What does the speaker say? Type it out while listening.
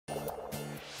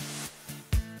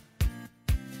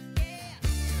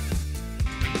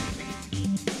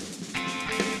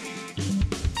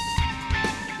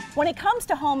When it comes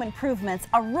to home improvements,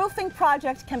 a roofing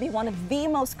project can be one of the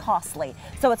most costly.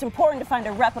 So it's important to find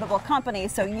a reputable company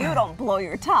so you don't blow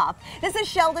your top. This is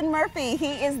Sheldon Murphy.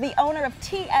 He is the owner of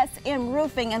TSM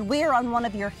Roofing, and we're on one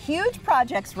of your huge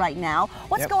projects right now.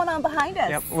 What's going on behind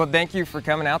us? Well, thank you for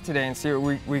coming out today and see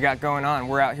what we got going on.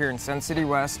 We're out here in Sun City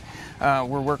West.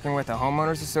 We're working with a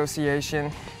homeowners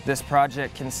association. This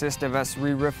project consists of us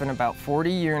re-roofing about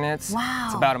 40 units. Wow.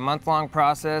 It's about a month-long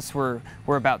process. We're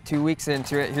about 2 weeks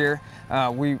into it here.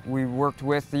 We worked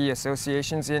with the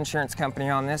association's insurance company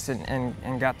on this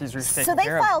and got these roofs taken care of.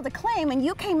 So they filed a claim and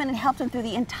you came in and helped them through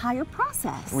the entire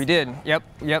process. We did.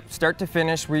 Yep. Start to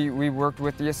finish, we worked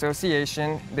with the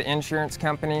association, the insurance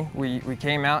company. We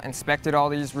came out, inspected all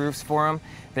these roofs for them.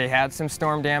 They had some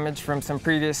storm damage from some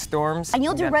previous storms. And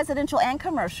you'll do residential and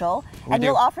commercial, and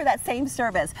you'll offer that same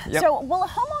service. Yep. So will a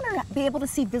homeowner be able to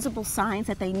see visible signs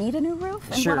that they need a new roof?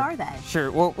 And Sure. what are they?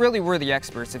 Sure. Well, really, we're the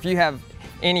experts. If you have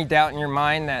any doubt in your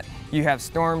mind that you have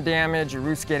storm damage, your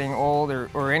roof's getting old,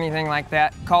 or anything like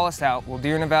that, call us out. We'll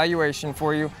do an evaluation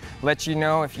for you, let you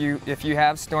know if you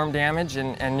have storm damage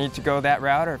and need to go that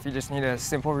route, or if you just need a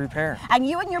simple repair. And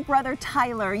you and your brother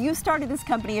Tyler, you started this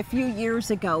company a few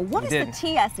years ago. What is the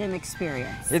TSM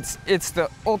experience? It's the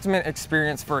ultimate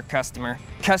experience for a customer.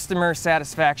 Customer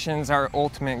satisfaction is our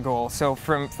ultimate goal. So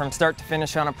from start to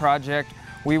finish on a project,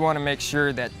 we want to make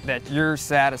sure that you're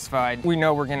satisfied. We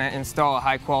know we're going to install a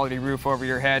high quality roof over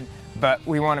your head, but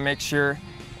we want to make sure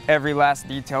every last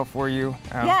detail for you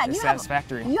is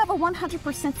satisfactory. You have a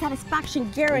 100%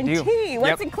 satisfaction guarantee.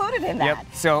 What's included in that? Yep.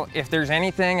 So if there's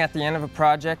anything at the end of a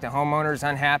project a homeowner is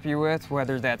unhappy with,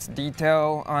 whether that's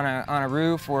detail on a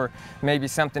roof or maybe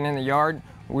something in the yard,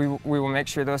 we will make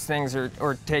sure those things are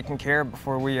taken care of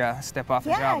before we step off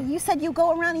the job. Yeah, you said you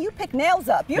go around and you pick nails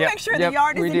up. You make sure the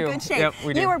yard is in good shape. Yep,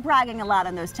 we do. You were bragging a lot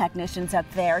on those technicians up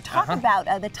there. Talk about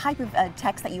the type of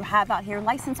techs that you have out here,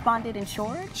 licensed, bonded,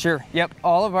 insured? Sure, yep.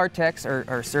 All of our techs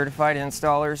are certified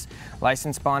installers,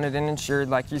 licensed, bonded, and insured,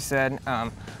 like you said.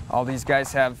 All these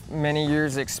guys have many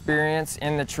years experience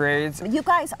in the trades. You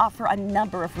guys offer a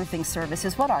number of roofing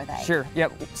services. What are they? Sure,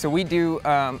 yep. So we do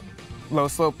low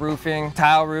slope roofing,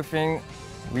 tile roofing.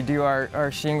 We do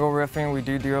our shingle roofing. We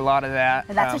do a lot of that.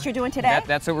 And that's what you're doing today?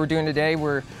 That's what we're doing today.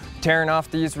 We're tearing off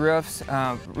these roofs,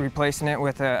 replacing it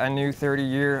with a new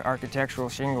 30-year architectural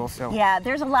shingle. So yeah,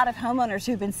 there's a lot of homeowners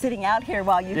who've been sitting out here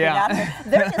while you've been out here.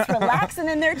 They're just relaxing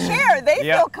in their chair. They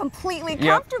feel completely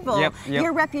comfortable. Yep.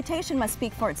 Your reputation must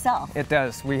speak for itself. It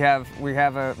does. We have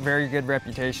a very good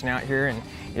reputation out here, and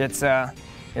it's our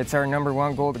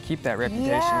 #1 goal to keep that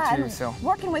reputation too. So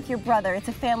working with your brother, it's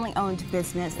a family-owned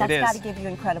business. That's got to give you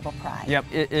incredible pride. Yep,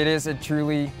 it is a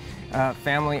truly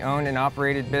family-owned and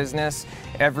operated business.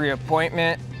 Every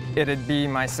appointment, it'd be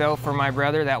myself or my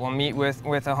brother that will meet with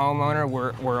a homeowner.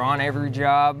 We're on every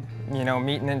job, you know,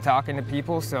 meeting and talking to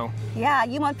people. So yeah,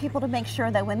 you want people to make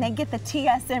sure that when they get the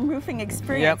TSM roofing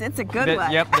experience, it's a good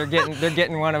one. Yep, they're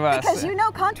getting one of us. Because you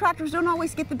know, contractors don't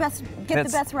always get the best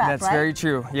rep, That's very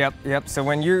true. Yep. So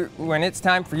when it's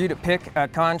time for you to pick a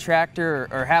contractor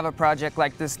or have a project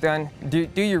like this done, do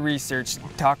your research,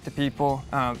 talk to people,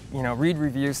 you know, read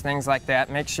reviews, things like that.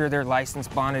 Make sure they're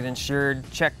licensed, bonded, insured.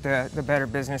 Check the Better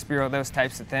Business Bureau, those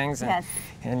types of things, and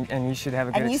you should have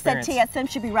a good experience. And you said TSM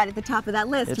should be right at the top of that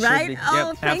list, right? Yep,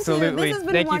 oh, thank absolutely. you. This has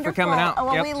been thank wonderful. You for coming out. Oh,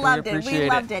 well, we loved it. We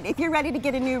loved it. If you're ready to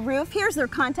get a new roof, here's their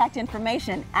contact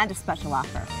information and a special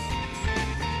offer.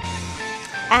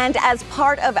 And as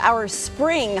part of our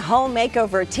spring home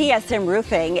makeover, TSM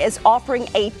Roofing is offering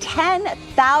a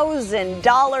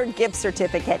 $10,000 gift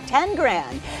certificate, 10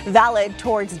 grand, valid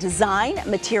towards design,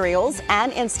 materials,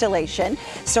 and installation,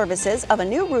 services of a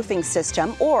new roofing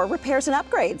system, or repairs and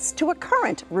upgrades to a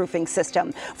current roofing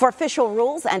system. For official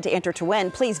rules and to enter to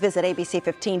win, please visit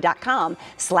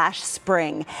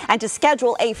abc15.com/spring. And to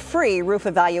schedule a free roof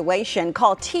evaluation,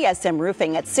 call TSM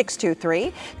Roofing at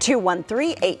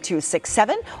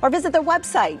 623-213-8267 or visit their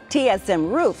website,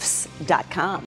 tsmroofs.com.